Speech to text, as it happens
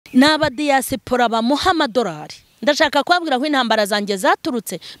n'abadiyasipora bamuha amadolari. Ndashaka kubabwira ko intambara zanjye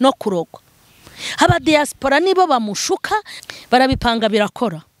zaturutse no kurogwa. Abadiyasipora nibo bamushuka barabipanga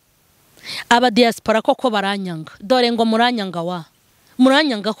birakora. Abadiyasipora koko baranyanga. Dore ngo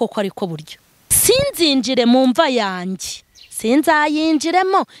muranyanga koko ariko buryo. Sinzinjire mu mva yanjye.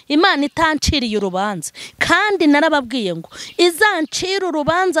 Sinzayinjiremo Imana itanciriye urubanza. Kandi narababwiye ngo izancira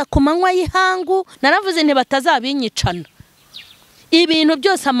urubanza ku manywa y'ihangu. Naravuze nti batazabinyicana. Ibintu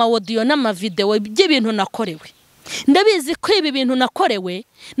byose amawodiyo n'amavideo by'ibintu nakorewe. Ndabizi ko ibi bintu nakorewe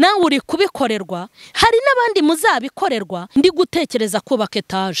nawe uri kubikorerwa, hari n'abandi muzabikorerwa. Ndi gutekereza kubaka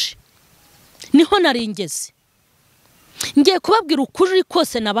etaje. Niho naringeze. Ngiye kubabwira ukuri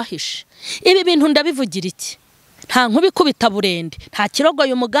kose nabahishe. Ibi bintu ndabivugira iki? Nta nkubikubita burende, nta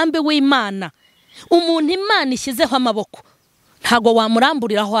kirogoye umugambi w'Imana. Umuntu Imana ishyizeho amaboko ntago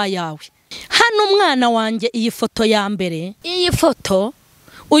wamuramburiraho ayawe. Hano umwana wanjye iyi foto ya mbere, iyi foto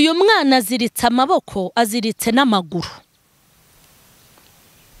uyu mwana aziritse amaboko, aziritse n'amaguru.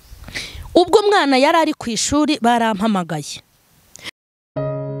 Ubwo umwana yari ari ku ishuri barampamagaye.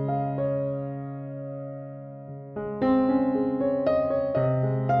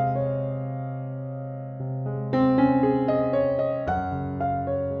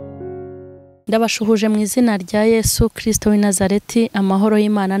 Ndabashuhuje mu izina rya Yesu Kristo w'i Nazareti. Amahoro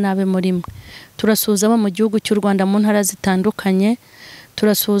y'Imana nabe muri mwe. Turasuhuza abo mu gihugu cy'u Rwanda mu ntara zitandukanye,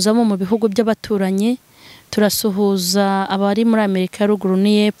 turasuhuza abo mu bihugu by'abaturanyi, turasuhuza abari muri Amerika ya ruguru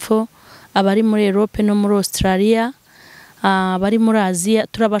n'iyepfo, abari muri Europe no muri Australia, abari muri Aziya.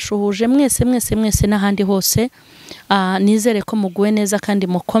 Turabashuhuje mwese n'ahandi hose. Nizere ko muguwe neza kandi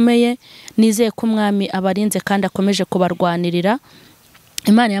mukomeye. Nizeye ko umwami abarinze kandi akomeje kubarwanirira.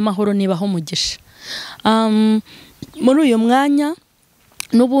 Imana y'amahoro nibaho umugisha. Muri uyu mwanya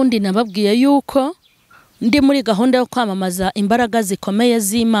n'ubundi nababwiye yuko ndi muri gahunda yo kwamamaza imbaraga zikomeye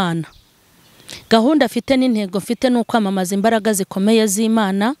z'Imana. Gahunda afite n'intego mfite no kwamamaza imbaraga zikomeye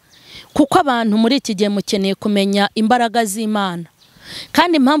z'Imana, kuko abantu muri iki gihe mukeneye kumenya imbaraga z'Imana.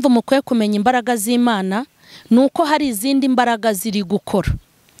 Kandi impamvu mukwiye kumenya imbaraga z'Imana nuko hari izindi imbaraga ziri gukora.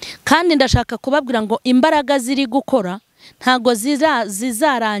 Kandi ndashaka kubabwira ngo imbaraga ziri gukora ntago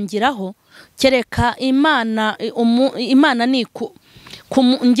zizarangiraho kereka Imana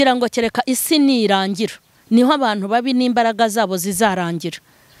ngira ngo kereka isi nirangira niho abantu babi n'imbaraga zabo zizarangira.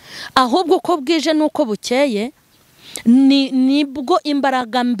 Ahubwo uko bwije nuko bukeye nibwo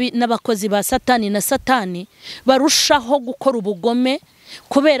imbaraga mbi n'abakozi ba Satani na Satani barushaho gukora ubugome,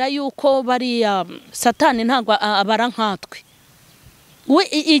 kubera yuko bariya Satani ntago abara nkatwe. We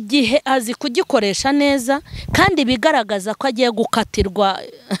igihe azi kugikoresha neza kandi bigaragaza ko agiye gukatirwa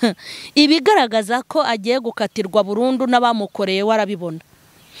ibigaragaza ko agiye gukatirwa burundu n'abamukoreye warabibona.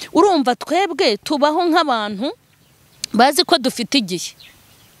 Urumva twebwe tubaho nk'abantu bazi ko dufite igihe,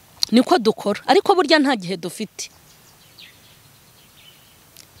 niko dukora, ariko burya nta gihe dufite.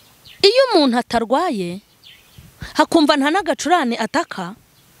 Iyo umuntu atarwaye hakumva nta n'agacurane ataka,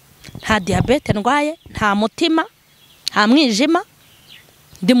 nta diabete ndwaye, nta mutima, nta mwijima,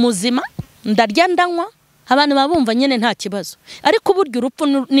 ndi muzima, ndarya ndanywa, abantu babumva nyene nta kibazo. Ariko buryo urupfu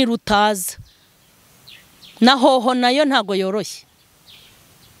ni rutaza, nahoho nayo ntago yoroshye.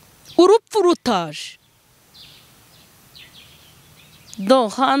 Urupfu rutaje do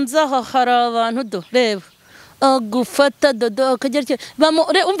hanze aha hari abantu do reba agufata dodo akagera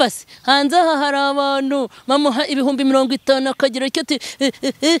umva se hanze aha hari abantu bamuha 50 akagira icyo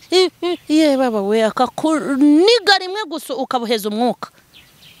ye baba we akakuniga rimwe gusa ukabuheza umwuka.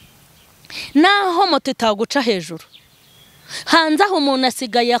 Naho moto itaguca hejuru, hanze aho umuntu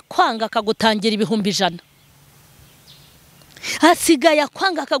asigaye akwanga akagutangira 100,000, asigaye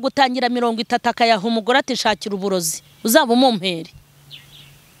akwanga akagutangira 30 akayaha umugore ati shakira uburozi uzaba umumperi.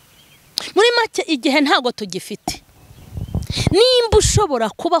 Muri make igihe ntago tugifite. Nimba ushobora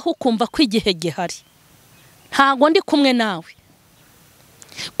kubaho ukumva ko igihe gihari, ntago ndi kumwe nawe,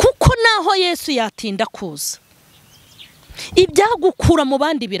 kuko naho Yesu yatinda kuza ibyagukura mu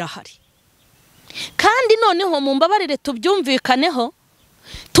bandi birahari. Kandi noneho mumbabarire tubyumvikaneho,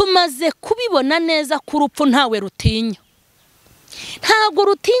 tumaze kubibona neza ko urupfu ntawe rutinya. Ntago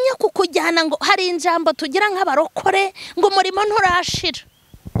rutinya kukujyana ngo hari injambo tugira nk'abarokore ngo umurimo nturashira.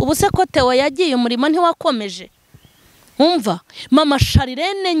 Ubu se ko Theo yagiye umurimo ntiwakomeje? Umva mama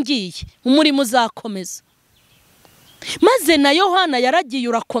Charlene ngiye umurimo uzakomeza. Maze na Yohana yaragiye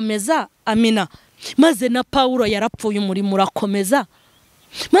urakomeza, amina. Maze na Paulo yarapfuye umurimo urakomeza.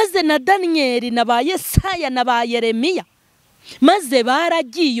 Maze na Daniel na ba Yesaya na ba Yeremiya maze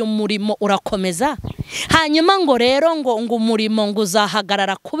baragiye umurimo urakomeza. Hanyuma ngo rero ngo umurimo ngo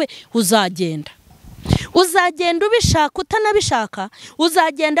uzahagarara kube uzagenda. uzagenda ubishaka utanabishaka,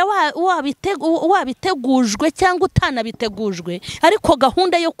 uzagenda wabitegujwe cyangwa utanabitegujwe, ariko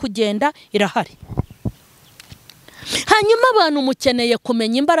gahunda yo kugenda irahari. Hanyuma abantu mukeneye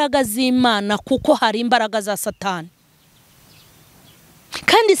kumenya imbaraga z'Imana, kuko hari imbaraga za Satani.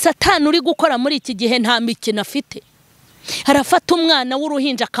 Kandi Satani uri gukora muri iki gihe nta mikino afite. Arafata umwana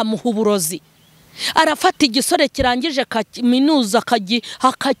w'uruhinja akamuha uburozi, arafata igisore kirangije kaminuza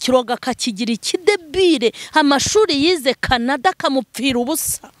akakiroga akakigira ikidebire, amashuri yize Canada akamupfira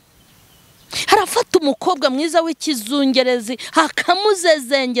ubusa. Arafata umukobwa mwiza w'ikizungerezi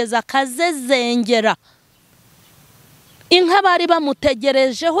akamuzezengeza akazezengera. Inka bari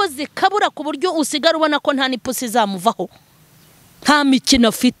bamutegerejeho zikabura ku buryo usigara ubona ko nta n'ipusi zamuvaho. Nta mikino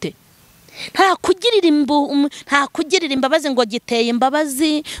afite. Nta kugirira imbabazi ngo giteye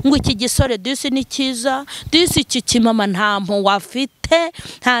imbabazi, ngo iki gisore disi ni cyiza, disi iki kimama nta mpu wafite,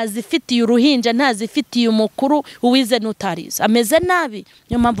 ntazifitiye uruhinja, ntazifitiye umukuru, uwize n'utarize. Ameze nabi.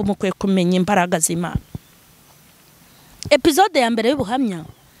 Niyo mpamvu mukwiye kumenya imbaraga z'Imana. Episode ya mbere y'ubuhamya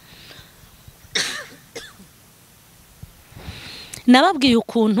nababwiye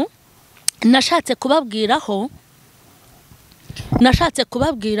ukuntu nashatse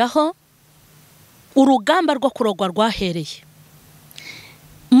kubabwiraho urugamba rwo kurogwa rwahereye.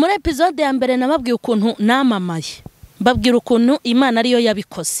 Muri episode ya mbere nababwiye ukuntu namamaye, mbabwira ukuntu Imana ariyo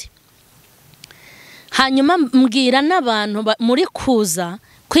yabikoze. Hanyuma mbwira n'abantu muri kuza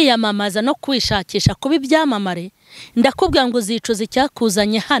kwiyamamaza no kwishakisha kuba ibyamamare, ndakubwira ngo uzicuza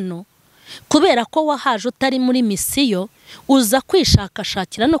icyakuzanye hano, kubera ko wahaje utari muri misiyo, uza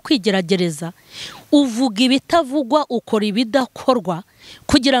kwishakashakira no kwigeragereza, uvuga ibitavugwa, ukora ibidakorwa,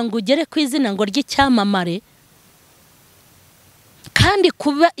 kugira ngo ugere ku izina ngo ry'icyamamare, kandi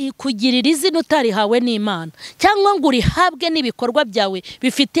kugirira izina utarihawe n'Imana, cyangwa ngo urihabwe n'ibikorwa byawe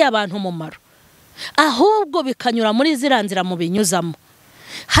bifitiye abantu umumaro, ahubwo bikanyura muri ziriya nzira mu binyuzamo.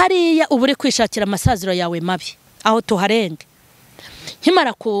 Hariya uba uri kwishakira amasaziro yawe mabi, aho tuharenge.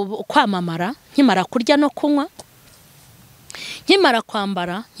 Nkimara kwamamara, nkimara kurya no kunywa, nkimara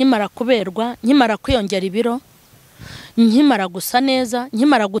kwambara, nkimara kuberwa, nkimara kwiyongera ibiro, nkimara gusa neza,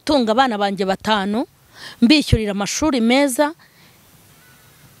 nkimara gutunga abana banjye 5, mbishyurira amashuri meza,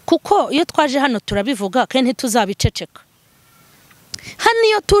 kuko iyo twaje hano turabivuga kandi ntituzabiceceka. Hano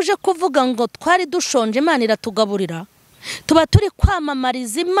iyo tuje kuvuga ngo twari dushonje Imana iratugaburira, tuba turi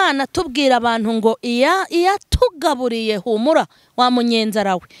kwamamariza Imana, tubwira abantu ngo iya tugaburiye humura wa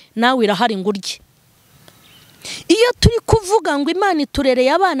munyenzara we, nawe irahari ngo urye. Iyo turi kuvuga ngo Imana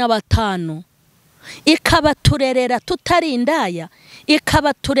iturereye abana 5, ikabaturerera tutari indaya,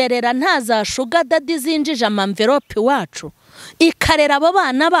 ikabaturerera nta za sugar daddy zinjije amamverope wacu, ikarera abo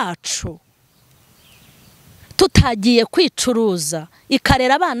bana bacu tutagiye kwicuruza,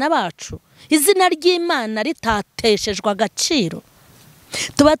 ikarera abana bacu izina ry'Imana ritateshejwe agaciro,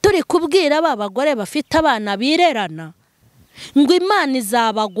 tuba turi kubwira aba bagore bafite abana birerana ngo Imana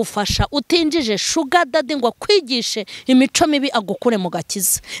izabagufasha utinjije sugar daddy ngo kwigishe imico mibi agukure mu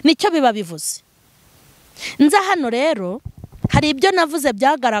gakiza. Nicyo biba bivuze. Nza hano rero hari ibyo navuze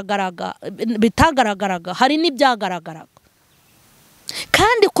byagaragaraga bitagaragaraga, hari n'ibyagaragaraga.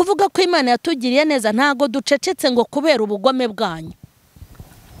 Kandi kuvuga ko Imana yatugiriye neza ntago ducecetse ngo kubera ubugome bwanyu.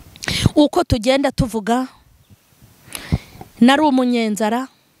 Uko tugenda tuvuga, nari umunyenzara,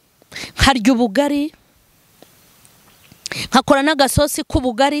 nkarya ubugari, nkakora n'agasosi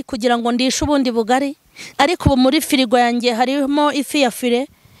k'ubugari kugira ngo ndishe ubundi bugari, ariko ubu muri firigo yanjye harimo ifi ya file,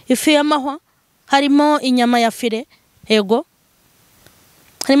 ifi y'amahwa, harimo inyama ya file, yego,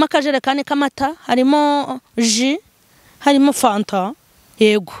 harimo akajerekani k'amata, harimo ji, harimo fanta,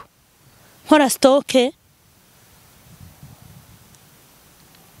 yego, nkora stoke.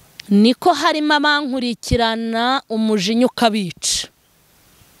 Niko harimo abankurikirana umujinya ukabica.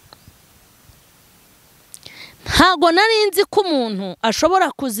 Ntago nari nzi ko umuntu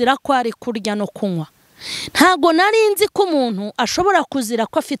ashobora kuzira ko ari kurya no kunywa. Ntago nari nzi ko umuntu ashobora kuzira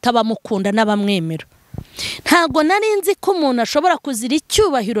ko afite abamukunda n'abamwemera. Ntago nari nzi ko umuntu ashobora kuzira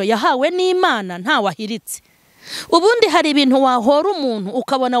icyubahiro yahawe n'Imana nta wahiritse. Ubundi hari ibintu wahora umuntu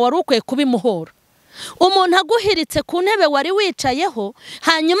ukabona wari ukwiye kubimuhora. Umuntu aguhiritse ku ntebe wari wicayeho,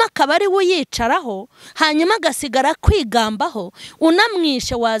 hanyuma akaba ari uyicaraho, hanyuma agasigara kwigambaho,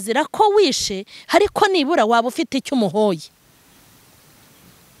 unamwishe wazira ko wishe, ariko nibura waba ufite icyo umuhoye.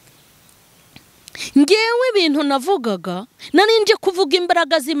 Ngewe ibintu navugaga nari nje kuvuga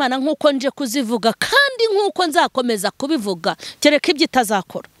imbaraga z'Imana nk'uko nje kuzivuga, kandi nk'uko nzakomeza kubivuga kereka ibyo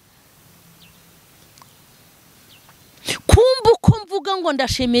itazakora. Kumva uko mvuga ngo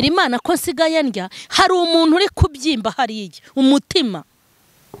ndashimira Imana ko nsigaye ndya, hari umuntu uri kubyimba hariya umutima.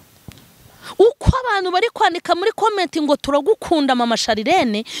 uko abantu bari kwandika muri comment ngo turagukunda mama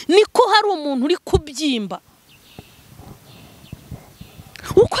Charlene niko hari umuntu uri kubyimba.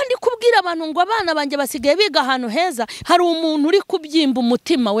 Uko ndi kubwira abantu ngo abana banjye basigaye biga ahantu heza, hari umuntu uri kubyimba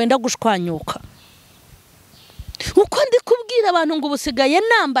umutima wenda gushwanyuka. Uko ndi kubwira abantu ngo busigaye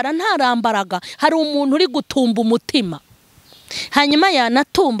nambara ntarambaraga, hari umuntu uri gutumba umutima. Hanyuma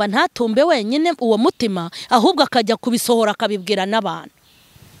yanatumba ntatumbe wenyine uwo mutima, ahubwo akajya kubisohora akabibwira n'abantu.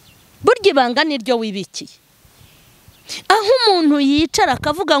 Burya ibanga niryo wibikiye. Aho umuntu yicara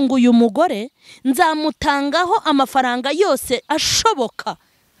akavuga ngo uyu mugore nzamutangaho amafaranga yose ashoboka,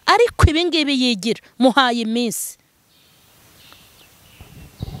 ariko ibi ngibi yigira muhaye iminsi.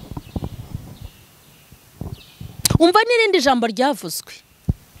 Umva n'irindi jambo ryavuzwe.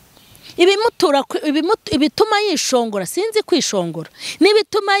 Ibituma yishongora, sinzi kwishongora.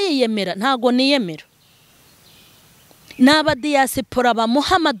 N'ibituma yiyemera, ntago niyemera. N'Abadiyasipora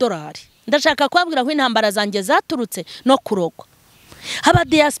bamuha amadolari. Ndashaka kubabwira ko intambara zanjye zaturutse no kurogwa.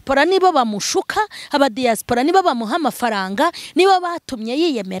 Abadiyasipora nibo bamushuka, Abadiyasipora nibo bamuha amafaranga, nibo batumye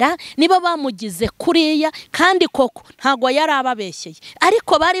yiyemera, nibo bamugize kuriya, kandi koko ntago yari ababeshyeye,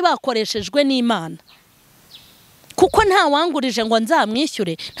 ariko bari bakoreshejwe n'Imana. Kuko nta wangurije ngo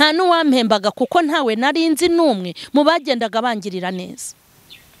nzamwishyure, nta n'uwampembaga kuko ntawe narinzi n'umwe mu bagendaga bangirira neza.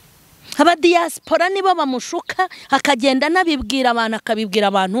 Abadiyasipora nibo bamushuka, akagenda nabibwira abantu, akabibwira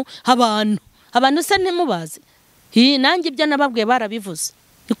abantu se ntimubazi. Nanjye ibyo nababwiye barabivuze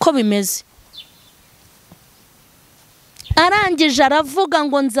niko bimeze. Arangije aravuga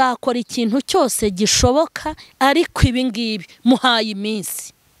ngo nzakora ikintu cyose gishoboka, ariko ibi ngibi muhaye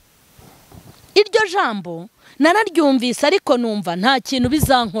iminsi. Iryo jambo nararyumvise, ariko numva nta kintu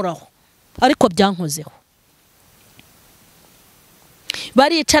bizankoraho, ariko byankozeho.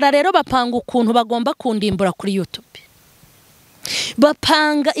 Baricara rero bapanga ukuntu bagomba kundimbura kuri YouTube.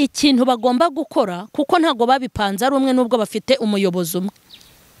 Bapanga ikintu bagomba gukora, kuko ntago babipanze ari umwe nubwo bafite umuyobozi umwe.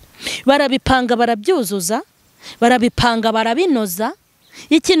 Barabipanga barabyuzuza, barabipanga barabinoza.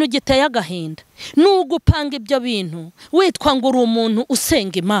 Ikintu giteye agahinda n'ugupanga ibyo bintu witwa ngo uri umuntu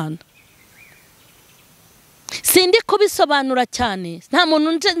usenga Imana. Sindi kubisobanura cyane, nta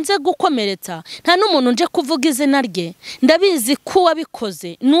muntu nje gukomeretsa, nta n'umuntu nje kuvuga izina rye. Ndabizi ko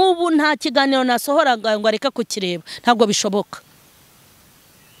wabikoze, n'ubu nta kiganiro nasohoraga ngo areka kukireba, ntabwo bishoboka.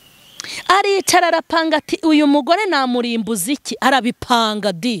 Aricara arapanga ati uyu mugore namurimbuza iki?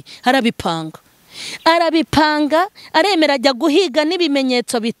 Arabipanga arabipanga, aremera ajya guhiga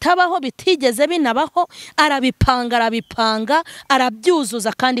n'ibimenyetso bitabaho bitigeze binabaho. Arabipanga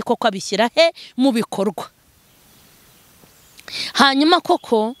arabyuzuza, kandi koko abishyira he mu bikorwa. Hanyuma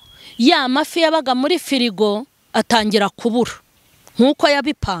koko ya mafi yabaga muri firigo atangira kubura nkuko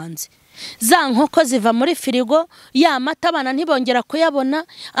yabipanze. Za nkoko ziva muri firigo, ya mata abana ntibongera kuyabona,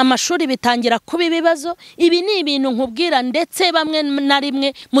 amashuri bitangira kuba ibibazo. Ibi ni ibintu nkubwira ndetse bamwe na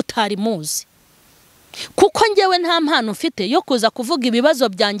rimwe mutari muzi, kuko njyewe nta mpano mfite yo kuza kuvuga ibibazo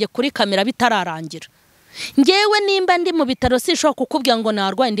byanjye kuri kamera bitararangira. Ngewe nimba ndi mu bitaro sishobora kukubwira ngo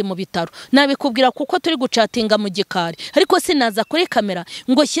narwaye ndi mu bitaro, nabikubwira kuko turi gucatinga mu gikari, ariko sinaza kuri kamera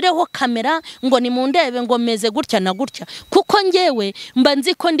ngo shyireho kamera ngo ni mu ndebe ngo meze gutya na gutya, kuko ngewe mba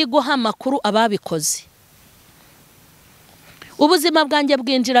nzi ko ndi guha amakuru ababikoze. Ubuzima bwanjye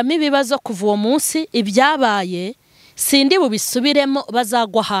bwinjiramo ibibazo kuva uwo munsi. Ibyabaye sindi bubisubiremo,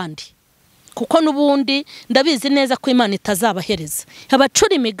 bazagwa handi, kuko nubundi ndabizi neza ko Imana itazabahereza.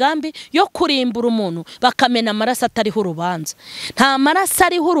 Abacura imigambi yo kurimbura umuntu bakamena amaraso atariho urubanza. Nta maraso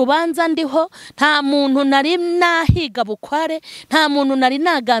ariho urubanza ndiho, nta muntu nari nahiga bukware, nta muntu nari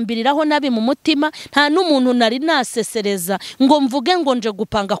nagambiriraho nabi mu mutima, nta n'umuntu nari nasesereza ngo mvuge ngo nje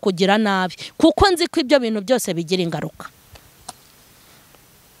gupanga kugira nabi, kuko nzi ko ibyo bintu byose bigira ingaruka.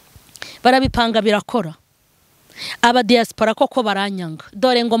 Barabipanga birakora. Abadiyasipora koko baranyanga,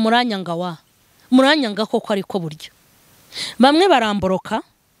 dore ngo muranyanga koko, ariko buryo bamwe baramboroka,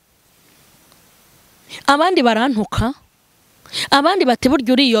 abandi barantuka, abandi bati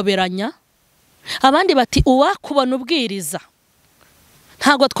buryo uriyoberanya, abandi bati uwakubona ubwiriza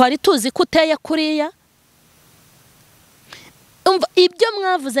ntago twari tuzi ko uteye kuriya. Ibyo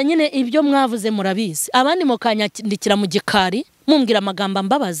mwavuze nyine, ibyo mwavuze murabizi. Abandi mukanyandikira mu gikari mumbwira amagambo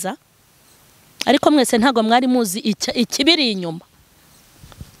ambabaza, ariko mwese ntago mwari muzi ikibiri inyuma,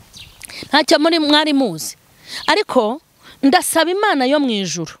 ntacyo muri mwari muzi. Ariko ndasaba Imana yo mu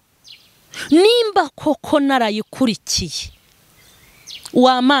ijuru, nimba koko narayikurikiye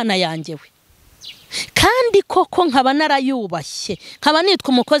wa Mana yanjye we, kandi koko nkaba narayubashye, nkaba nitwa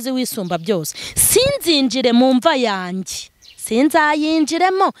umukozi w'isumba byose, sinzinjire mu mva yanjye,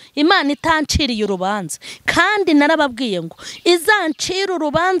 sinzayinjiremo Imana itanciriye urubanza. Kandi narababwiye ngo izancira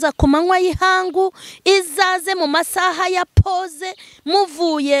urubanza ku manywa y'ihangu, izaze mu masaha ya poze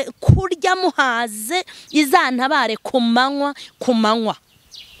muvuye kurya muhaze, izantabare ku manywa.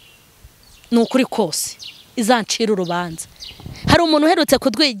 Ni ukuri kose izancira urubanza. Hari umuntu uherutse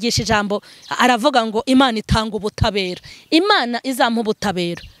kutwigisha ijambo aravuga ngo Imana itanga ubutabera. Imana izampa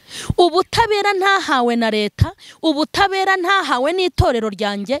ubutabera. Ubutabera ntahawe na leta, ubutabera ntahawe n'itorero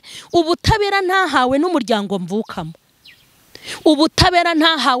ryanjye, ubutabera ntahawe n'umuryango mvukamo, ubutabera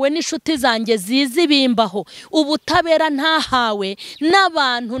ntahawe n'inshuti zanjye zizi bimbaho, ubutabera ntahawe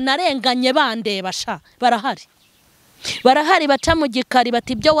n'abantu narenganye bandeba. Barahari baca mu gikari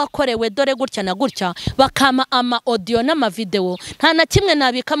bati ibyo wakorewe dore gutya na gutya, bakama ama audio n'amavideo. Nta na kimwe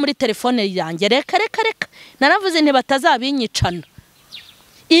nabika muri telefone yanjye. Reka naravuze nti batazabinyicana.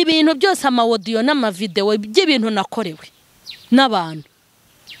 Ibintu byose ama audio n'amavideo by'ibintu nakorewe n'abantu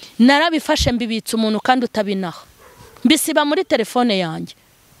narabifashe mbibitsa umuntu kandi utabinaha, mbisiba muri telefone yanjye.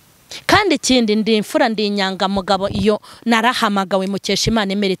 Kandi ikindi ndi imfura ndi inyangamugabo, iyo narahamagawe mukesha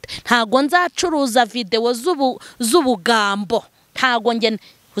Imana emerita. Ntago nzacuruza video z'ubugambo, ntago nge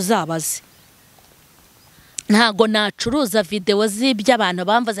uzabaze. Ntago nacuruza video z'ibyo abantu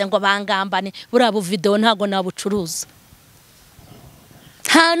bamvuze ngo bangambane, buriya video ntago nabucuruza.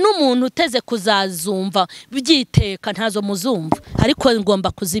 Nta n'umuntu uteze kuzazumva byiteka, ntazo muzumva, ariko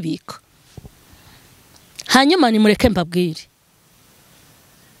ngomba kuzibika. Hanyuma nimureke mbabwire,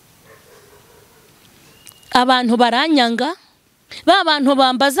 abantu baranyanga, bantu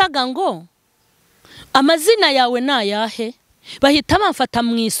bambazaga ngo amazina yawe nayahe, bahita bamfata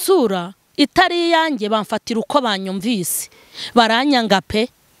mu isura itari yanjye, bamfatira uko banyumvise. Baranyanga pe.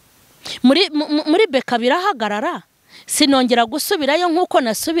 Muri beka birahagarara, sinongera gusubirayo nkuko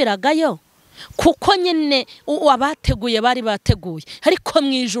nasubiragayo, kuko nyine abateguye bari bateguye. Ariko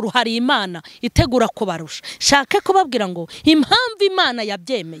mu ijuru hari Imana itegura kubarusha. Shake kubabwira ngo impamvu Imana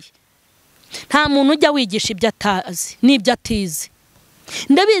yabyemeye, nta muntu ujya wigisha ibyo atazi n'ibyo atize.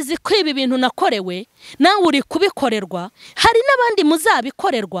 Ndabizi ko ibi bintu nakorewe nawe uri kubikorerwa, hari n'abandi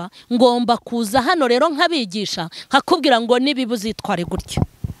muzabikorerwa. Ngomba kuza hano rero nkabigisha, nkakubwira ngo nibibuzitware gutyo.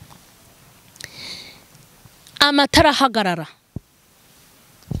 Amatara ahagarara,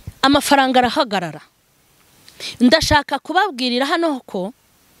 amafaranga arahagarara. Ndashaka kubabwirira hano ko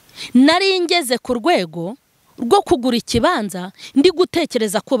nari ngeze ku rwego rwo kugura ikibanza, ndi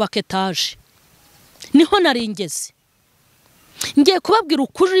gutekereza kubaka etaje. Niho nari ngeze. Ngiye kubabwira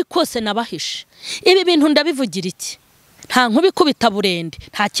ukuri kose nabahishe. Ibi bintu ndabivugira iki? Nta nkubikubita burende,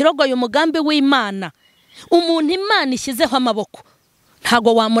 nta kirogoye umugambi w'Imana. Umuntu Imana ishyizeho amaboko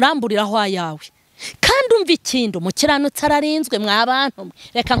ntago wamuramburiraho ayawe. Kandi umva ikindi, umukiranutsi ararinzwe. Mwabantu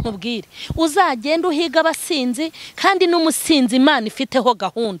reka nkubwire, uzagenda uhiga abasinzi, kandi n'umusinzi Imana ifiteho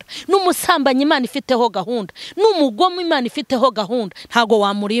gahunda, n'umusambanyi Imana ifiteho gahunda, n'umugome Imana ifiteho gahunda. Ntago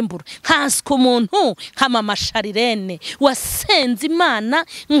wamurimbura. Nkanswe umuntu nka Mama Charlene wasenze Imana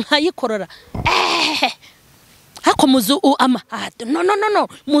nkayikorora. Hako muzu no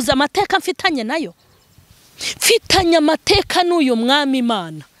muza amateka mfitanye nayo. Mfitanye amateka n'uyu mwami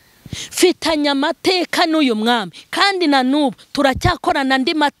Imana, mfitanye amateka n'uyu mwami, kandi na nubu turacyakorana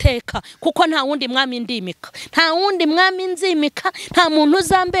ndi mateka, kuko nta wundi mwami ndimika, nta wundi mwami nzimika, nta muntu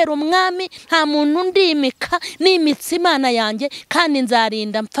uzambera umwami, nta muntu ndimika. N'imitsi Imana yanjye, kandi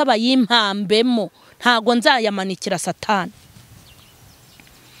nzarinda mpfa bayimpambemo, ntago nzayamanikira Satani.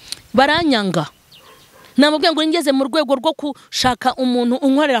 Baranyanga. Namubwiye ngo ngeze mu rwego rwo kushaka umuntu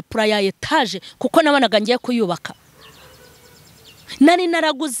unkorera pura ya etaje, kuko nabanaga ngiye kuyubaka. Nari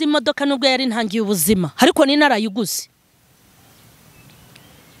naraguze imodoka nubwo yari ntangiye ubuzima, ariko ni narayiguze.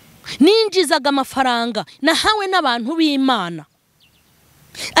 Ninjizaga amafaranga nahawe n'abantu b'Imana.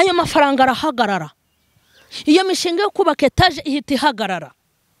 Ayo mafaranga arahagarara. Iyo mishinga yo kubaka etaje ihita ihagarara.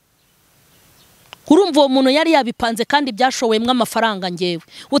 Urumva uwo muntu yari yabipanze, kandi byashowemwe amafaranga ngewe.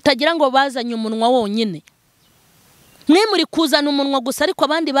 Utagira ngo bazanye umunwa wonyine. Mwe muri kuzana umunwa gusa, ariko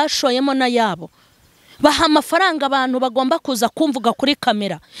abandi bashoyemo na yabo. Baha amafaranga abantu bagomba kuza kumvuga kuri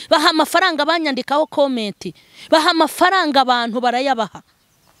kamera. Baha amafaranga banyandikaho komenti. Baha amafaranga abantu barayabaha.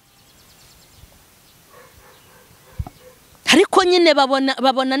 Ariko nyine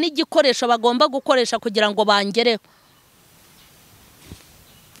babona n'igikoresho bagomba gukoresha kugira ngo bangereho.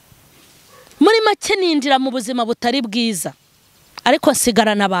 Muri make ninjira mu buzima butari bwiza, ariko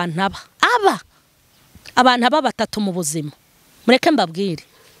nsigarana abantu batatu mu buzima. Mureke mbabwire,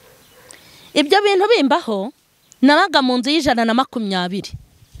 ibyo bintu bimbaho nabaga mu nzu y'120.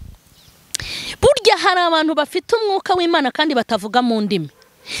 Burya hari abantu bafite umwuka w'Imana kandi batavuga mu ndimi.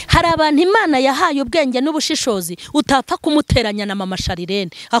 hari abantu Imana yahaye ubwenge n'ubushishozi utapfa kumuteranya na mama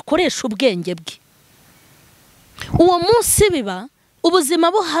Charlene, akoresha ubwenge bwe. Uwo munsi biba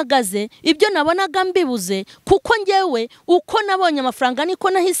ubuzima buhagaze, ibyo nabonaga mbibuze, kuko ngewe uko nabonye amafaranga niko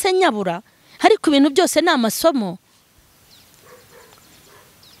nahise nyabura, ariko ibintu byose ni amasomo.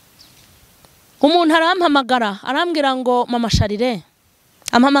 Umuntu arampamagara arambwira ngo mama Charlene,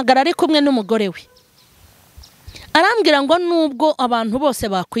 ampamagara ari kumwe n'umugore we, arambwira ngo nubwo abantu bose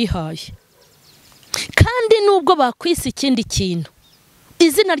bakwihaye kandi nubwo bakwise ikindi kintu,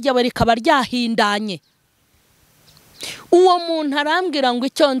 izina ryawe rikaba ryahindanye, uwo muntu arambwira ngo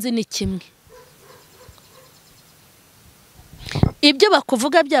icyo nzi ni kimwe, ibyo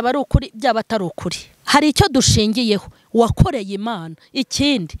bakuvuga byaba ari ukuri byaba atari ukuri, hari icyo dushingiyeho, wakoreye Imana.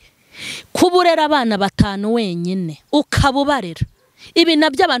 Ikindi, kuburera abana 5 wenyine ukabubarera, ibi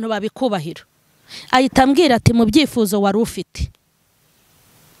nabyo abantu babikubahira. Ahita ambwira ati mu byifuzo wari ufite,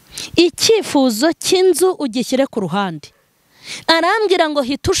 icyifuzo cy'inzu ugishyire ku ruhande. Arambwira ngo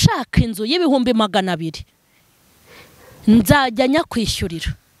hita ushaka inzu y'ibihumbi 200, nzajya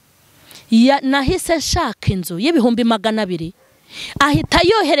nyakwishyurira. Nahise nshaka inzu y'ibihumbi 200, ahita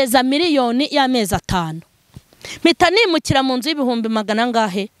yohereza miliyoni y'amezi 5, mpita nimukira mu nzu y'ibihumbi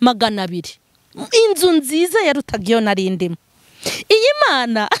 200, inzu nziza yarutaga iyo narindimo. Iyi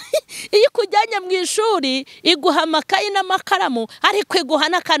Imana iyo kujyanye mu ishuri iguha amakayi n'amakaramu, ariko iguha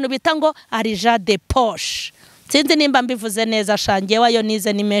n'akantu bita ngo arija de poche. Sinzi nimba mbivuze neza, shangiye wayo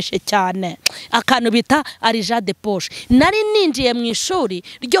nize ni menshi cyane. Akantu bita arija de poche. Nari ninjiye mu ishuri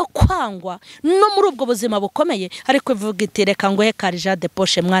ryo kwangwa no muri ubwo buzima bukomeye, ariko ivuga iti reka ngo he karija de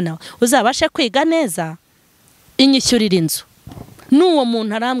poche mwana uzabashe kwiga neza, inyishyurira inzu. N'uwo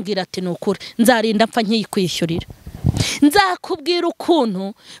muntu arambwira ati nukuri nzarinda mpfa nkiyikwishyurira. Nzakubwira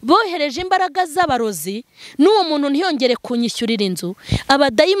ukuntu bohereje imbaraga z'abarozi, n'uwo muntu ntiyongere kunyishyurira inzu.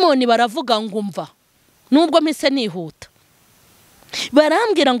 Abadayimoni baravuga ngo umva, nubwo mpise nihuta,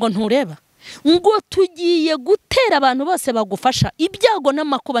 barambwira ngo ntureba ngo tugiye gutera abantu bose bagufasha, ibyago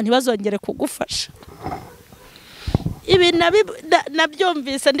n'amakuba ntibazongere kugufasha. Ibi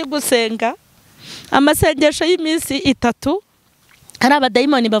nabyumvise ndi gusenga amasengesho y'iminsi 3, hari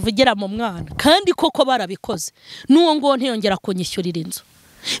abadayimoni bavugira mu mwana, kandi koko barabikoze. N'uwo ngo ntiyongera kunyishyurira inzu,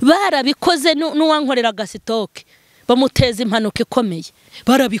 barabikoze. N'uwankorera gasitoke bamuteza impanuka ikomeye,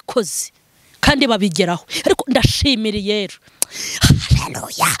 barabikoze kandi babigeraho. Ariko ndashimiriye rero,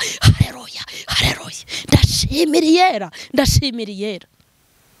 haleluya haleluya haleluya, ndashimiriye rero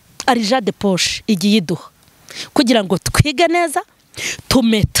arija de poche igiye iduha kugira ngo twige neza,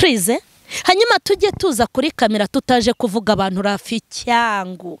 tumetrize, hanyuma tujye tuza kuri kamera tutaje kuvuga abantu rafi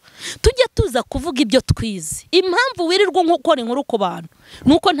cyangu, tujye tuza kuvuga ibyo twize. Impamvu wirirwa gukora inkuru ku bantu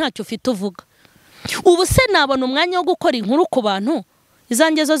nuko ntacyo ufite uvuga. Ubu se nabona umwanya wo gukora inkuru ku bantu,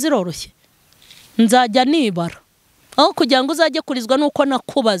 izanjye zo ziroroshye, nzajya nibara aho kugira ngo uzajye kurizwa nuko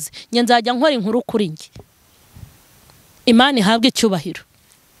nakubaze, nge nzajya nkora inkuru kuri nge. Imana ihabwe icyubahiro.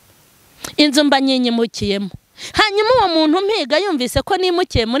 Inzu mba nyinyimukiyemo, hanyuma uwo muntu mpiga yumvise ko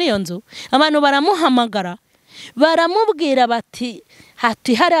nimukiye muri iyo nzu, abantu baramuhamagara baramubwira bati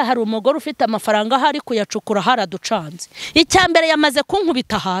hari umugore ufite amafaranga hari kuyacukura haraducanze. Icyambere yamaze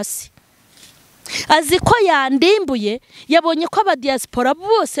kunkubita hasi, azi ko yandimbuye, yabonye ko abadiyasipora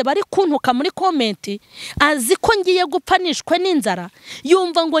bose bari kuntuka muri komenti, azi ko ngiye gupfanishwe n'inzara,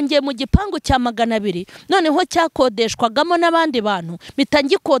 yumva ngo ngiye mu gipangu cya 200, noneho cyakodeshwagamo n'abandi bantu,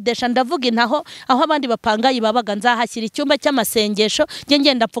 mitangikodesha ndavuga intaho aho abandi bapangayi babaga, nzahashyira icyumba cy'amasengesho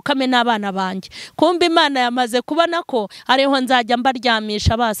ngenda pfukame n'abana banjye. Kumbe Imana yamaze kubona ko ariho nzajya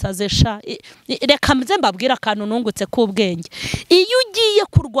mbaryamisha basaze sha. Reka mze mbabwira akantu nungutse k'ubwenge. Iyo ugiye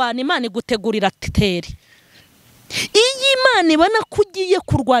kurwana Imana igutegurira tere. Iyi Imana ibona ko ugiye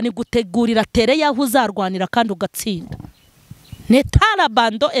kurwana igutegurira tere yaho uzarwanira kandi ugatsinda.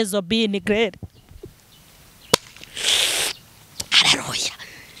 Netarabando ezobini grere. Haleluya.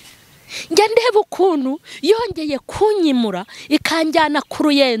 Njya ndeba ukuntu yongeye kunyimura ikanjyana ku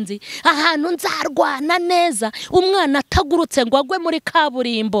Ruyenzi, ahantu nzarwana neza, umwana atagurutse ngo agwe muri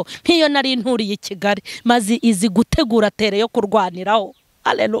kaburimbo nk'iyo nari nturiye i Kigali, maze izi gutegura tere yo kurwaniraho.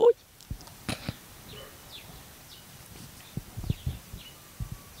 Haleluya.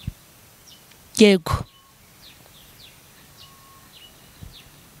 Yego,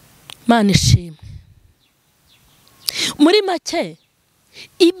 Mana ishimwe. Muri make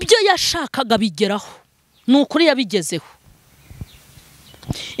ibyo yashakaga bigeraho, nukuri yabigezeho.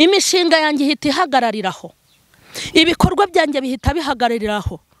 Imishinga yanjye ihita ihagarariraho, ibikorwa byanjye bihita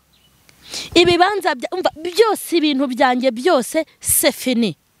bihagarariraho, ibibanza byose, ibintu byanjye byose c'est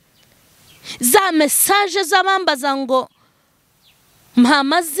fini. Za message z'abambaza ngo mpa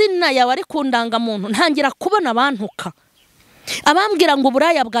amazina yawe ari ku ndangamuntu, ntangira kubona abantuka, abambwira ngo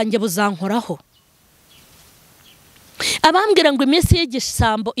uburaya bwanjye buzankoraho, abambwira ngo iminsi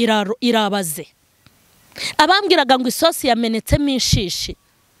y'igisambo irabaze, abambwiraga ngo isosi yamenetsemo inshishi,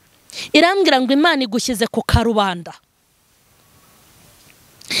 irambwira ngo Imana igushyize ku karubanda,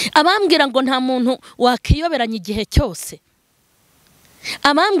 abambwira ngo nta muntu wakiyoberanya igihe cyose,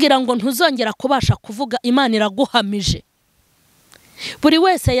 abambwira ngo ntuzongera kubasha kuvuga, Imana iraguhamije. Buri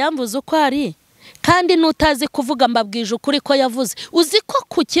wese yamvuze uko ari, kandi nutazi kuvuga mbabwije ukuri ko yavuze. Uzi ko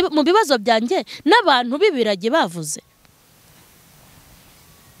mu bibazo byanjye n'abantu b'ibiragi bavuze,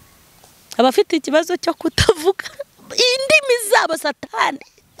 abafite ikibazo cyo kutavuga, indimi zabo Satani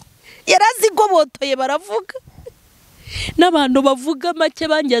yarazigobotoye baravuga, n'abantu bavuga make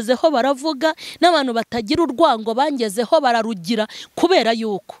bangezeho baravuga, n'abantu batagira urwango bangezeho bararugira, kubera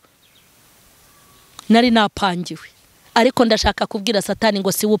yuko nari napangiwe. Ariko ndashaka kubwira Satani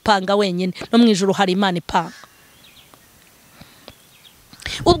ngo si upanga wenyine, no mu ijuru hari Imana ipanga.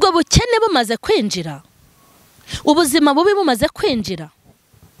 Ubwo bukene bumaze kwinjira, ubuzima bubi bumaze kwinjira,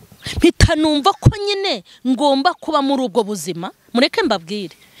 mpita numva ko nyine ngomba kuba muri ubwo buzima. Mureke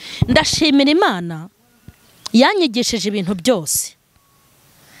mbabwire, ndashimira Imana yanyigishije ibintu byose.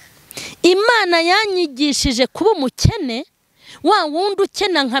 Imana yanyigishije kuba umukene, wa wundi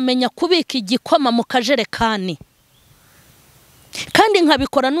ukena nkamenya kubika igikoma mu kajerekani, kandi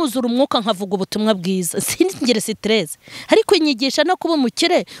nkabikora nuzura umwuka, nkavuga ubutumwa bwiza, singire stress. Ariko inyigisha no kuba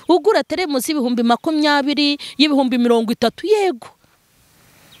umukire, ugura teremusi y'ibihumbi 20, y'ibihumbi 30, yego.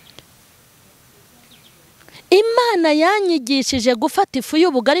 Imana yanyigishije gufata ifu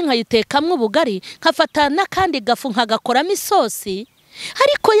y'ubugari nkayitekamwe ubugari, nkafata n'akandi gafu nkagakoramo isosi.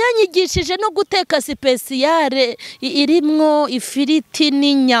 Ariko yanyigishije no guteka sipesiyare irimwo ifiriti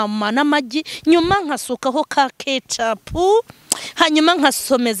n'inyama n'amagi, nyuma nkasukaho ka ketchup, hanyuma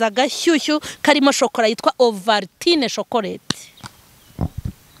nkasomeza agashyushyu karimo shokora yitwa Ovaltine chocolate.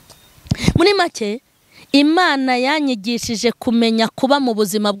 Muri make, Imana yanyigishije kumenya kuba mu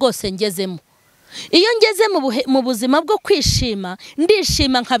buzima bwose ngezemo. Iyo ngeze mu buzima bwo kwishima,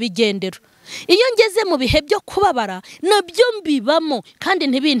 ndishima nkabigendera. Iyo ngeze mu bihe byo kubabara, nabyo mbibamo, kandi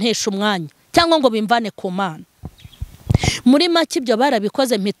ntibinteshe umwanya cyangwa ngo bimvane ku Mana. Muri make ibyo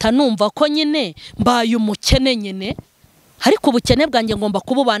barabikoze, mpita numva ko nyine mbaye umukene nyine, ariko ubukene bwanjye ngomba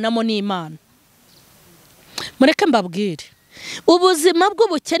kububanamo n'Imana. Mureke mbabwire, ubuzima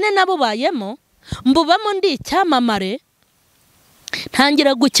bw'ubukene nabubayemo, mbubamo ndi icyamamare.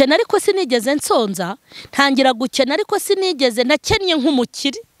 Ntangira gukena ariko sinigeze nsonza, ntangira gukena ariko sinigeze nakennye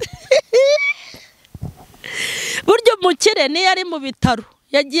nk'umukire. Buryo umukire niyo ari mu bitaro,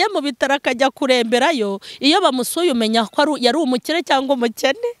 yagiye mu bitaro akajya kuremberayo, iyo bamusuye umenya ko yari umukire cyangwa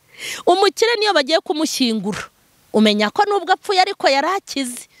umukene. Umukire niyo bagiye kumushyingura, umenya ko nubwo apfuye ariko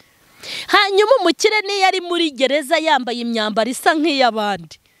yarakize. Hanyuma umukire niyo ari muri gereza yambaye imyambaro isa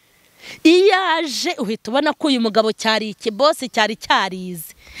nk'iy'abandi, iyo aje uhita ubona ko uyu mugabo cyari ikibosi, cyari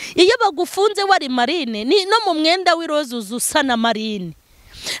cyarize. Iyo bagufunze wari marine, no mu mwenda w'iroza usa na marine.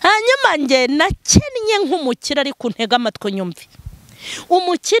 Hanyuma nge nakennye nk'umukire, ariko ntega amatwi nyumve.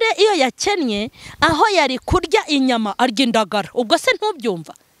 Umukire iyo yakennye, aho yari kurya inyama arya indagara, ubwo se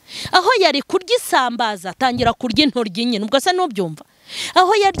ntubyumva? Aho yari kurya isambaza atangira kurya intoryi nyine, ubwo se ntubyumva?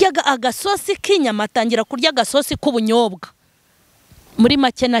 Aho yaryaga agasosi k'inyama atangira kurya agasosi k'ubunyobwa. Muri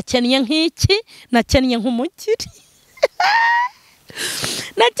make nakennye nk'iki, nakennye nk'umukire.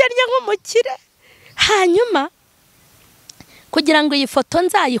 Nakennye nk'umukire. Hanyuma kugira ngo iyi foto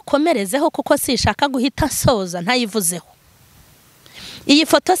nzayikomerezeho, kuko sishaka guhita nsoza ntayivuzeho. Iyi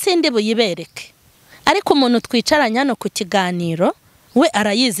foto sindi buyibereke, ariko umuntu twicaranye hano ku kiganiro we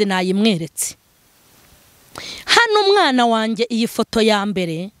arayizi, nayimweretse. Hano umwana wanjye iyi foto ya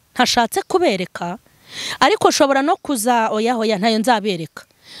mbere ntashatse kubereka, ariko ushobora no kuza oya ntayo nzabereka.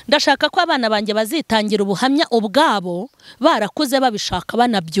 Ndashaka ko abana banjye bazitangira ubuhamya ubwabo, barakuze babishaka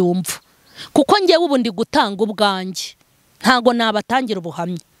banabyumva, kuko ngewe ubu ndi gutanga ubwanjye, ntago nabatangira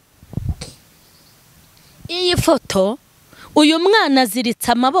ubuhamya. Iyi foto, uyu mwana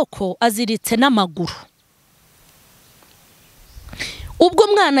aziritse amaboko, aziritse n'amaguru. Ubwo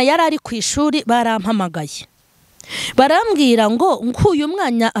umwana yari ari ku ishuri, barampamagaye, barambwira ngo uyu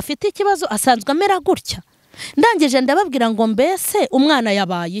mwana afite ikibazo, asanzwe amera gutya. Ndangije ndababwira ngo mbese umwana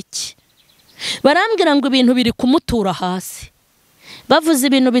yabaye iki? Barambwira ngo ibintu biri kumutura hasi. Bavuze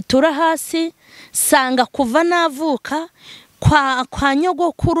ibintu bitura hasi, sanga kuva navuka kwa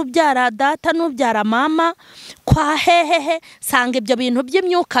nyogokuru byara data n'ubyara mama, kwa hehehe, sanga ibyo bintu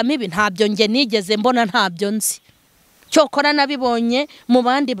by'imyuka mibi ntabyo nge nigeze mbona, ntabyo nzi. Cyokora nabibonye mu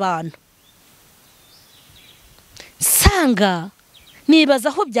bandi bantu. Sanga nibaza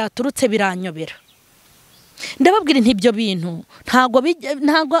aho byaturutse biranyobera. Ndababwira nti ibyo bintu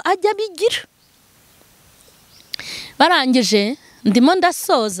ntago ajya bigira. Barangije ndimo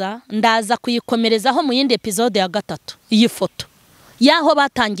ndasoza ndaza kuyikomerezaho mu yindi episode ya 3 iyi foto yaho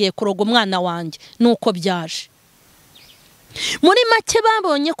batangiye kuroga umwana wanjye nuko byaje. Muri make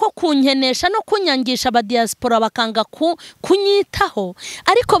babonye ko kunkenesha no kunyangisha abadiyasipora bakanga kunyitaho,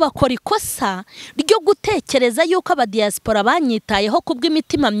 ariko bakora ikosa ryo gutekereza yuko abadiyasipora banyitayeho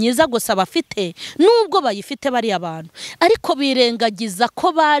kubw'imitima myiza gusa bafite, nubwo bayifite bari abantu, ariko birengagiza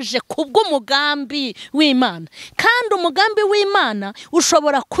ko baje kubw'umugambi w'Imana. Kandi umugambi w'Imana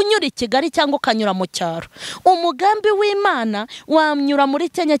ushobora kunyura i Kigali cyangwa ukanyura mu cyaro. Umugambi w'Imana wanyura muri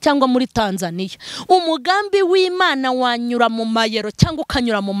Kenya cyangwa muri Tanzania. Umugambi w'Imana wanyura mu mayero cyangwa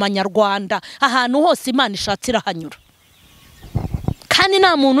ukanyura mu manyarwanda. Ahantu hose Imana ishatse irahanyura, kandi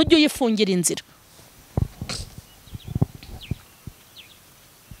nta muntu ujye uyifungira inzira.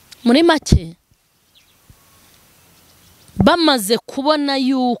 Muri make bamaze kubona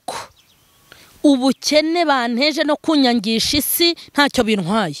yuko ubukene banteje no kunyangisha isi ntacyo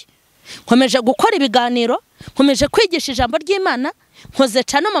bintwaye, nkomeje gukora ibiganiro, nkomeje kwigisha ijambo ry'Imana, nkoze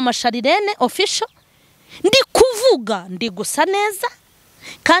cano M.Charlene official, ndi kuvuga, ndi gusa neza,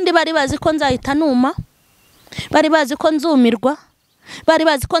 kandi bari bazi ko nzahita numa, bari bazi ko nzumirwa, bari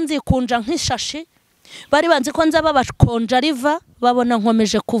bazi ko nzikunja nk'ishashi, bari bazi ko nzaba bakonja riva, babona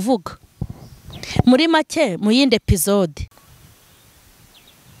nkomeje kuvuga. Muri make mu yindi episode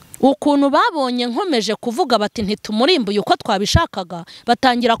ukuntu babonye nkomeje kuvuga bati ntitumurimbuye uko twabishakaga,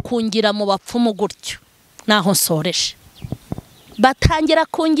 batangira kungira mu bapfumu gutyo. Naho nsoreje batangira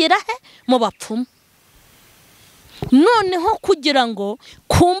kungira mu bapfumu. Noneho kugira ngo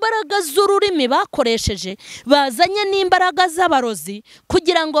ku mbaraga z'ururimi bakoresheje bazanye n'imbaraga z'abarozi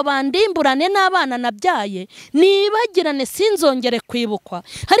kugira ngo bandimburane n'abana nabyaye, nibagirane sinzongere kwibukwa,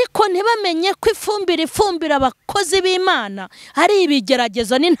 ariko ntibamenye ko ifumbira abakozi b'Imana hari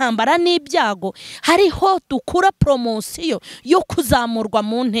ibigeragezo n'intambara n'ibyago, hariho dukura promosiyo yo kuzamurwa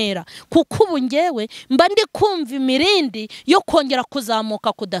mu ntera, kuko ubu ngewe mba ndi kumva imirindi yo kongera kuzamuka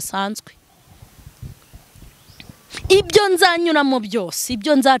kudasanzwe. Ibyo nzanyura mu byose,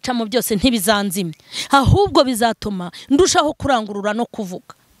 ibyo nzaca mu byose ntibizanzimye, ahubwo bizatuma ndushaho kurangurura no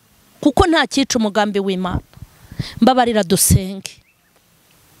kuvuga, kuko nta cyica umugambi w'Imana. Mbabarira dusenge.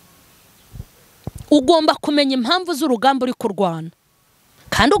 Ugomba kumenya impamvu z'urugamba uri kurwana,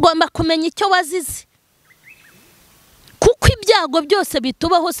 kandi ugomba kumenya icyo wazize, kuko ibyago byose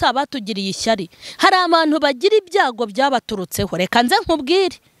bitubaho si abatugiriye ishyari. Hari abantu bagira ibyago byabaturutseho. Reka nze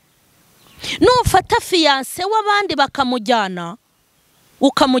nkubwire, nufata fiyanse w'abandi bakamujyana,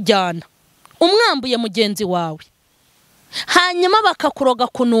 ukamujyana umwambuye mugenzi wawe, hanyuma bakakuroga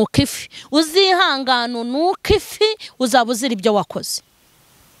kunuka ifi, uzihangana unuka ifi, uzaba uzira ibyo wakoze.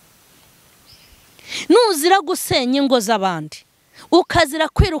 Nuzira gusenya ingo z'abandi, ukazira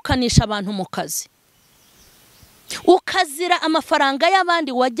kwirukanisha abantu mu kazi, ukazira amafaranga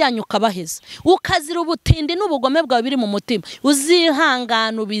y'abandi wajyanye ukabaheza, ukazira ubutindi n'ubugome bwawe biri mu mutima,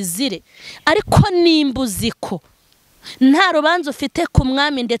 uzihangana ubizire. Ariko nimba uzi ko nta rubanza ufite ku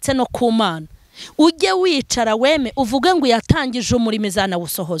mwami ndetse no ku Mana, ujye wicara weme uvuge ngo yatangije umurimo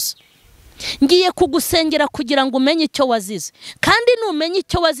izanawusohoza. Ngiye kugusengera kugira ngo umenye icyo wazize, kandi numenye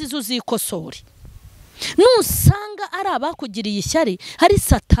icyo wazize uzikosore. Nusanga ari abakugiriye ishyari, hari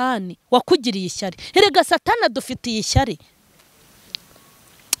Satani wakugiriye ishyari. Erega Satani adufitiye ishyari.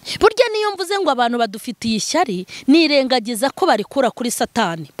 Burya niyo mvuze ngo abantu badufitiye ishyari, nirengagiza ko barikura kuri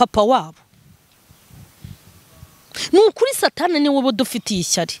Satani papa wabo. Nukuri Satani ni wowe udufitiye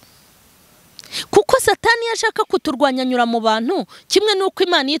ishyari, kuko Satani yashaka kuturwanya nyura mu bantu, kimwe nuko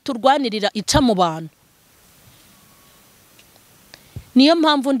Imana yiturwanirira ica mu bantu. Niyo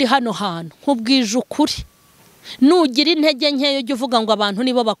mpamvu ndi hano hantu nkubwije ukuri. Nugira intege nkeyo ujye uvuga ngo abantu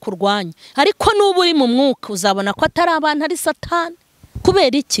nibo bakurwanya, ariko nuba uri mu mwuka uzabona ko atari abantu, ari Satani.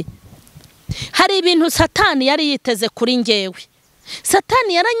 Kubera iki? Hari ibintu Satani yari yiteze kuri ngewe.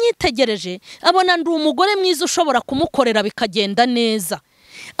 Satani yaranyitegereje, abona ndi umugore mwiza ushobora kumukorera bikagenda neza.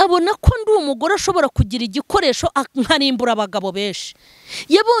 Abona ko ndi umugore ashobora kugira igikoresho nkarimbura abagabo benshi.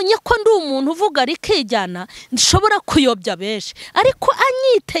 Yabonye ko ndi umuntu uvuga rikijyana, nshobora kuyobya benshi. Ariko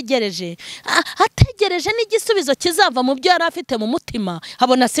anyitegereje, ategereje n'igisubizo kizava mu byo yari afite mu mutima,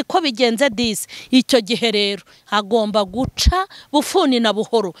 abona siko bigenze disi. Icyo gihe rero agomba guca bufuni na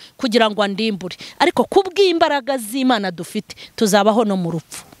buhoro kugira ngo andimbure. Ariko kubw'imbaraga z'Imana dufite tuzabaho no mu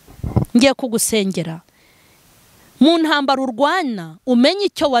rupfu. Ngiye kugusengera. Mu ntambara urwana umenye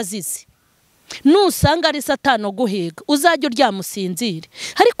icyo wazize. Nusanga ari Satani uguhiga, uzajya uryamusinzire.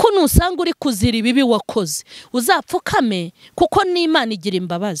 Ariko ariko nusanga uri kuzira ibibi wakoze uzapfukame, kuko n'Imana igira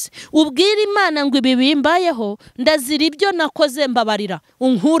imbabazi. Ubwira Imana ngo ibi bimbayeho ndazira ibyo nakoze, mbabarira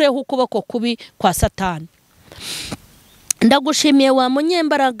unkureho ukuboko kubi kwa Satani. Ndagushimiye wa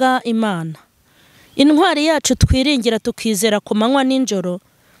munyembaraga Imana, intwari yacu twiringira tukizera ku manywa n'injoro,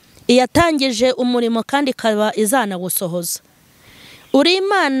 iyatangije umurimo kandi ikaba izanawusohoza. Uri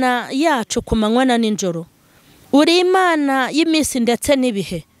Imana yacu ku manywa na n'injoro, uri Imana y'iminsi ndetse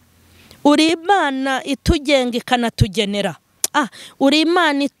n'ibihe, uri Imana itugenga ikanatugenera, uri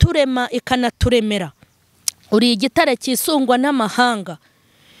Imana iturema ikanaturemera, uri igitare cyisungwa n'amahanga,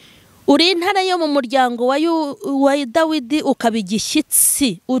 uri intare yo mu muryango wa Dawidi ukaba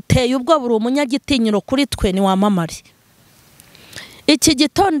igishyitsi, uteye ubwoba, uri umunyagitinyiro kuri twe niwamamare. Iki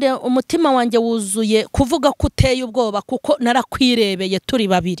gitondo umutima wanjye wuzuye kuvuga ko uteye ubwoba, kuko narakwirebeye turi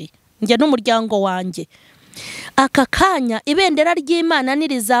babiri, njye n'umuryango wanjye. Aka kanya ibendera ry'Imana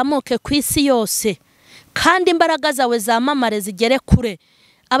nirizamuke ku isi yose, kandi imbaraga zawe zamamare zigere kure.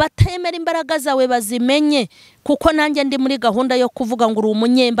 Abatemera imbaraga zawe bazimenye, kuko nanjye ndi muri gahunda yo kuvuga ngo uri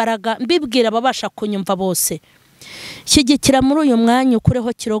umunyembaraga, mbibwira ababasha kunyumva bose. Shyigikira muri uyu mwanya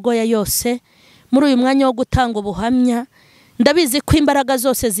ukureho kirogoya yose, muri uyu mwanya wo gutanga ubuhamya. Ndabizi ko imbaraga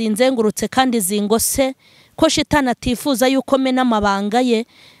zose zinzengurutse kandi zingose, ko Shitani atifuza yuko mena amabanga ye,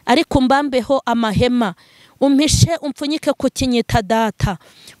 ariko mbambeho amahema, umpishe umpfunyike ku kinyita data,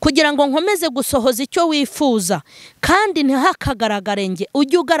 kugira ngo nkomeze gusohoza icyo wifuza, kandi ntihakagaragare nge,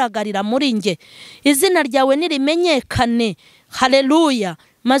 ujye ugaragarira muri nge. Izina ryawe nirimenyekane, haleluya,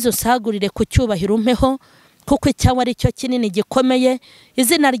 maze usagurire ku cyubahiro umpeho, kuko icyawe ari cyo kinini gikomeye.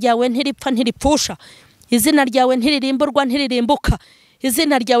 Izina ryawe ntiripfa ntiripfusha, izina ryawe ntiririmburwa ntiririmbuka,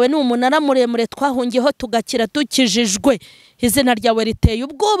 izina ryawe ni umunara muremure twahungiyeho tugakira dukijijwe. Izina ryawe riteye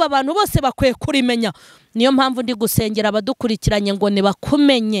ubwoba, abantu bose bakwiye kurimenya. Niyo mpamvu ndi gusengera abadukurikiranye ngo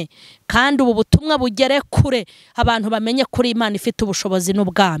nibakumenye, kandi ubu butumwa bugere kure, abantu bamenye kuri Imana ifite ubushobozi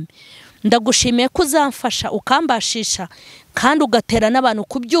n'ubwami. Ndagushimiye ko uzamfasha ukambashisha, kandi ugatera n'abantu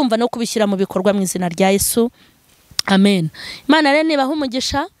kubyumva no kubishyira mu bikorwa mu izina rya Yesu, amen. Imana rero ibahe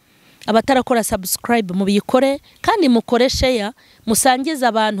umugisha. Abatarakora subscribe mubikore, kandi mukore share, musangiza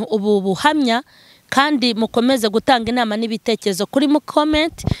abantu ubu buhamya, kandi mukomeze gutanga inama n'ibitekerezo kuri mu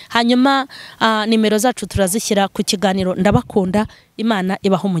comment. Hanyuma nimero zacu turazishyira ku kiganiro. Ndabakunda. Imana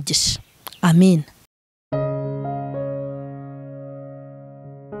ibahe umugisha, amen.